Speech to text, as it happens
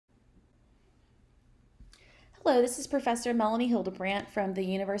Hello, this is Professor Melanie Hildebrandt from the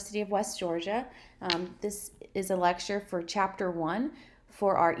University of West Georgia. This is a lecture for Chapter 1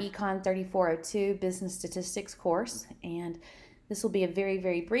 for our Econ 3402 Business Statistics course, and this will be a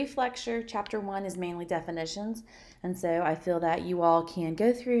very brief lecture. Chapter 1 is mainly definitions, and so I feel that you all can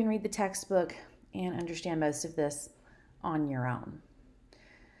go through and read the textbook and understand most of this on your own.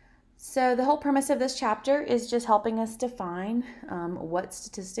 So the whole premise of this chapter is just helping us define what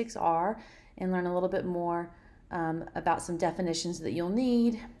statistics are and learn a little bit more about some definitions that you'll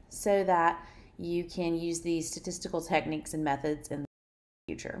need so that you can use these statistical techniques and methods in the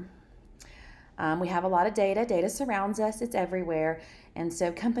future. We have a lot of data. Data surrounds us. It's everywhere. And so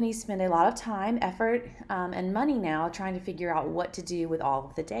companies spend a lot of time, effort, and money now trying to figure out what to do with all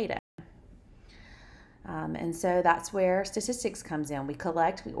of the data. And so that's where statistics comes in. We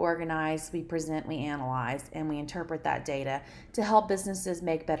collect, we organize, we present, we analyze, and we interpret that data to help businesses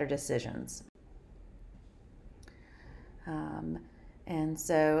make better decisions.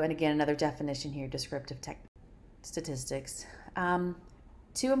 And again, another definition here, descriptive statistics.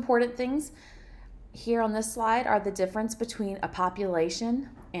 Two important things here on this slide are the difference between a population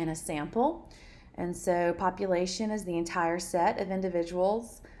and a sample. And so population is the entire set of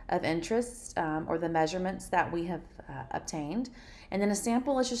individuals of interest or the measurements that we have obtained. And then a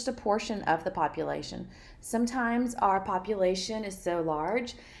sample is just a portion of the population. Sometimes our population is so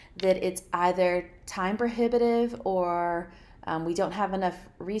large that it's either time prohibitive or we don't have enough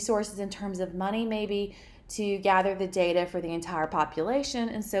resources in terms of money maybe to gather the data for the entire population,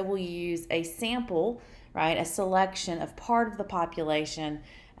 and so we'll use a sample, right, a selection of part of the population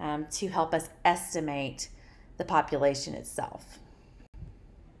to help us estimate the population itself.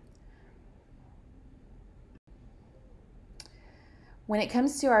 When it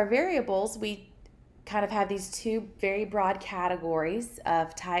comes to our variables, we kind of have these two very broad categories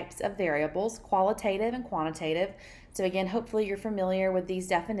of types of variables, qualitative and quantitative. So again, hopefully you're familiar with these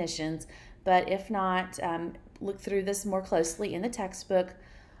definitions, but if not, look through this more closely in the textbook.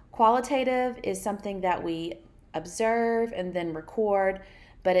 Qualitative is something that we observe and then record,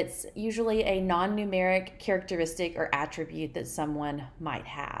 but it's usually a non-numeric characteristic or attribute that someone might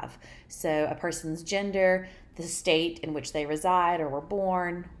have. So a person's gender, the state in which they reside or were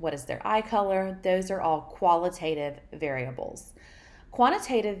born, what is their eye color, those are all qualitative variables.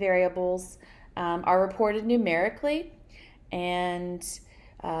 Quantitative variables are reported numerically, and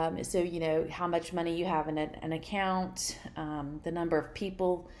so you know how much money you have in an account, the number of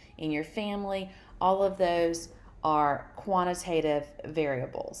people in your family, all of those are quantitative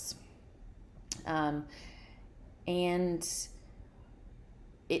variables. And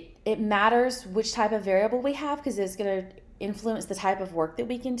it matters which type of variable we have because it's going to influence the type of work that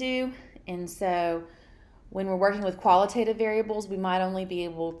we can do. And so when we're working with qualitative variables, we might only be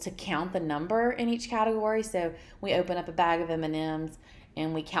able to count the number in each category. So we open up a bag of M&Ms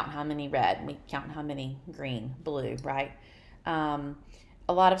and we count how many red, and we count how many green, blue, right?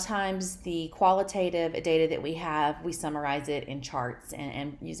 A lot of times the qualitative data that we have, we summarize it in charts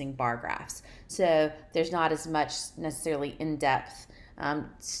and using bar graphs. So there's not as much necessarily in-depth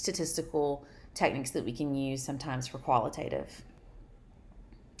statistical techniques that we can use sometimes for qualitative.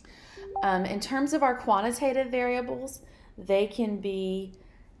 In terms of our quantitative variables, they can be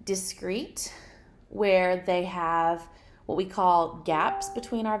discrete, where they have what we call gaps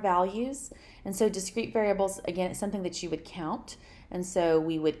between our values. And so discrete variables, again, it's something that you would count. And so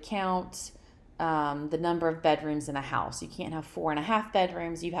we would count the number of bedrooms in a house. You can't have 4.5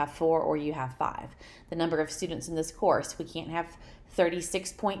 bedrooms, you have 4 or you have 5. The number of students in this course, we can't have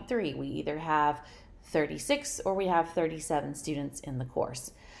 36.3. We either have 36 or we have 37 students in the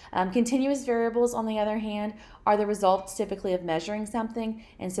course. Continuous variables, on the other hand, are the results typically of measuring something,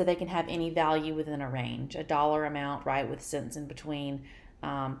 and so they can have any value within a range, a dollar amount, right, with cents in between,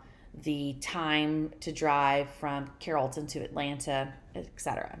 the time to drive from Carrollton to Atlanta,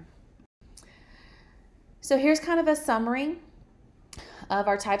 etc. So here's kind of a summary of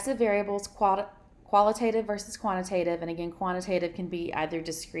our types of variables, qualitative versus quantitative, and again, quantitative can be either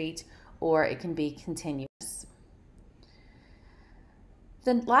discrete or it can be continuous.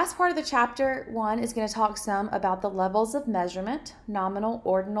 The last part of the chapter 1 is going to talk some about the levels of measurement, nominal,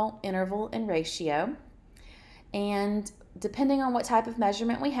 ordinal, interval, and ratio. And depending on what type of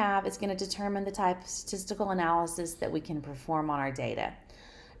measurement we have, it's going to determine the type of statistical analysis that we can perform on our data.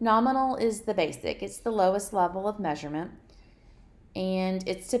 Nominal is the basic. It's the lowest level of measurement. And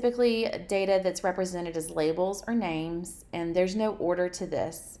it's typically data that's represented as labels or names, and there's no order to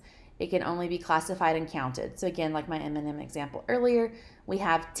this. It can only be classified and counted. So again, like my M&M example earlier, we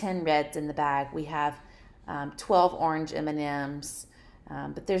have 10 reds in the bag. We have 12 orange M&Ms,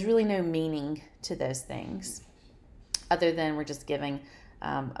 but there's really no meaning to those things. other than we're just giving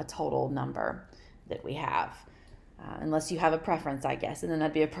a total number that we have. Unless you have a preference, I guess, and then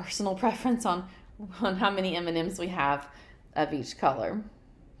that'd be a personal preference on how many M&Ms we have of each color.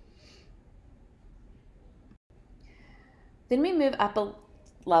 Then we move up a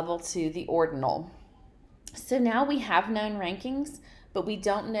level to the ordinal. So now we have known rankings, but we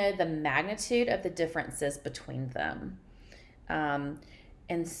don't know the magnitude of the differences between them.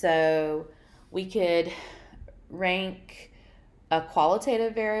 And so we could rank a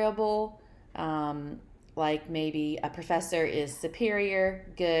qualitative variable, like maybe a professor is superior,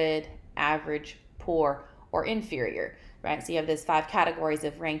 good, average, poor, or inferior, right? So you have those 5 categories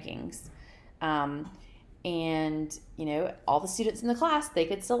of rankings. And, you know, all the students in the class, they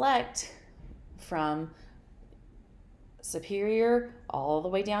could select from superior all the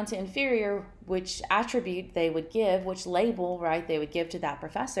way down to inferior which attribute they would give, which label, right, they would give to that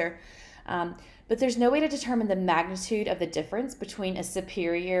professor. But there's no way to determine the magnitude of the difference between a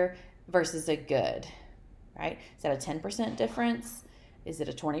superior versus a good, right? Is that a 10% difference? Is it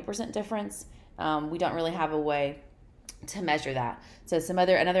a 20% difference? We don't really have a way to measure that. So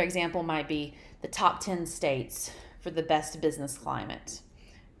another example might be the top 10 states for the best business climate,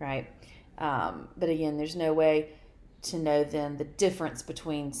 right? But again, there's no way to know then the difference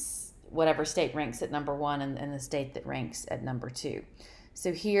between whatever state ranks at number 1 and the state that ranks at number 2.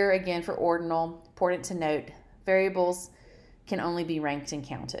 So here again for ordinal, important to note, variables can only be ranked and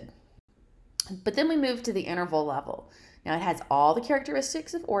counted. But then we move to the interval level. Now it has all the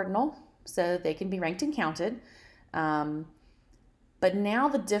characteristics of ordinal, so they can be ranked and counted. But now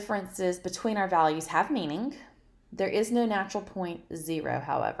the differences between our values have meaning. There is no natural point 0,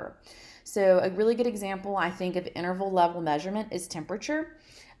 however. So a really good example, I think, of interval level measurement is temperature,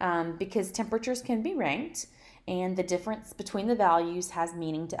 because temperatures can be ranked and the difference between the values has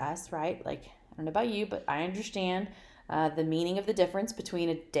meaning to us, right? Like, I don't know about you, but I understand the meaning of the difference between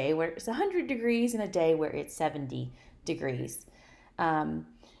a day where it's 100 degrees and a day where it's 70 degrees. But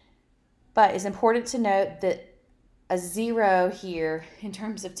it's important to note that a 0 here in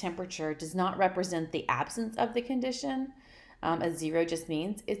terms of temperature does not represent the absence of the condition. A 0 just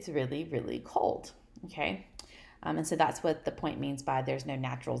means it's really, really cold, okay? And so that's what the point means by there's no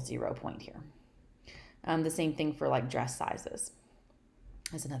natural 0 point here. The same thing for like dress sizes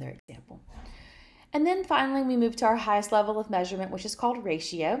as another example. And then finally, we move to our highest level of measurement, which is called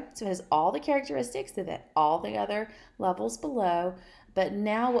ratio. So it has all the characteristics of all the other levels below. But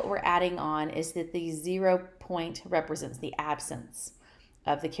now what we're adding on is that the 0 point represents the absence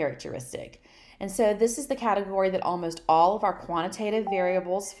of the characteristic. And so this is the category that almost all of our quantitative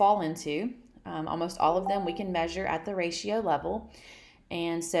variables fall into. Almost all of them we can measure at the ratio level.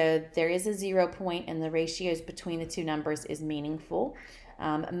 And so there is a 0 point, and the ratios between the two numbers is meaningful.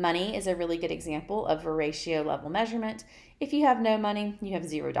 Money is a really good example of a ratio level measurement. If you have no money, you have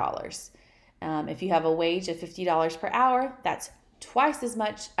 $0. If you have a wage of $50 per hour, that's twice as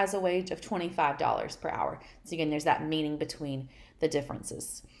much as a wage of $25 per hour. So again, there's that meaning between the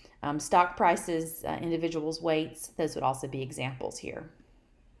differences. Stock prices, individuals' weights, those would also be examples here.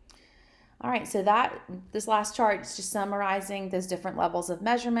 All right, so this last chart is just summarizing those different levels of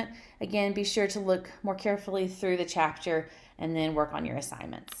measurement. Again, be sure to look more carefully through the chapter and then work on your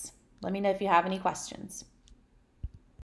assignments. Let me know if you have any questions.